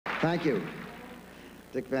Thank you.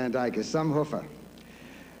 Dick Van Dyke is some hoofer.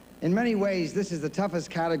 In many ways, this is the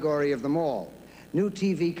toughest category of them all, new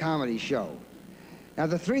TV comedy show. Now,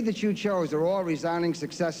 the three that you chose are all resounding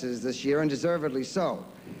successes this year, and deservedly so.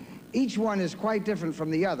 Each one is quite different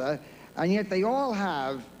from the other, and yet they all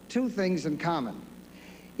have two things in common.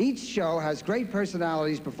 Each show has great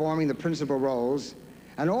personalities performing the principal roles,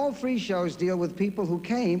 and all three shows deal with people who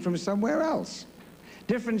came from somewhere else.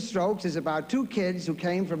 Different Strokes is about two kids who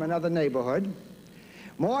came from another neighborhood.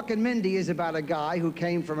 Mork Mindy is about a guy who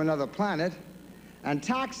came from another planet. And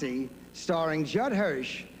Taxi, starring Judd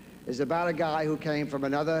Hirsch, is about a guy who came from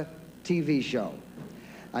another TV show.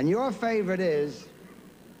 And your favorite is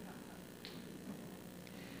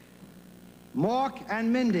Mork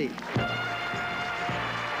and Mindy. Ladies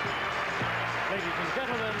and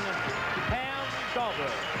gentlemen,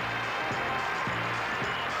 Dawber.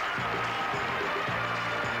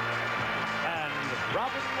 And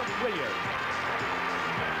Robin Williams.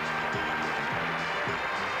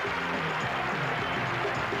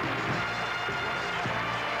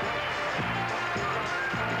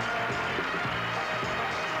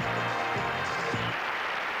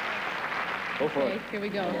 Okay, here we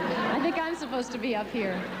go. I think I'm supposed to be up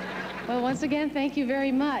here. Well, once again, thank you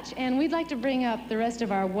very much. And we'd like to bring up the rest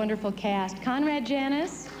of our wonderful cast. Conrad,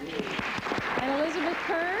 Janis, and Elizabeth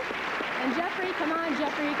Kerr, and Jeffrey. Come on,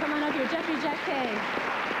 Jeffrey. Come on up here. Jeffrey Jacquet.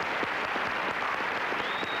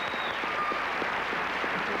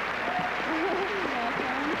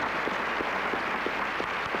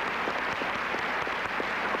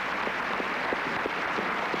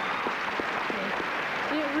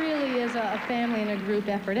 A family and a group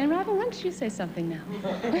effort. And Robin, why don't you say something now?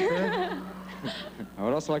 I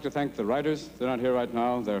would also like to thank the writers. They're not here right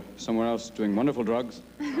now. They're somewhere else doing wonderful drugs.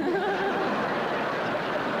 As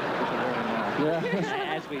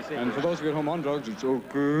we say. And for those of you at home on drugs, it's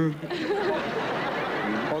okay.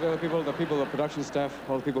 All the other people, the production staff,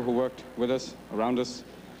 all the people who worked with us, around us,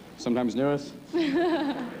 sometimes near us.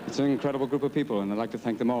 It's an incredible group of people, and I'd like to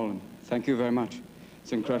thank them all. And thank you very much.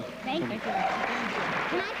 It's incredible. Thank you.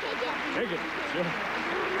 Take it. Sure.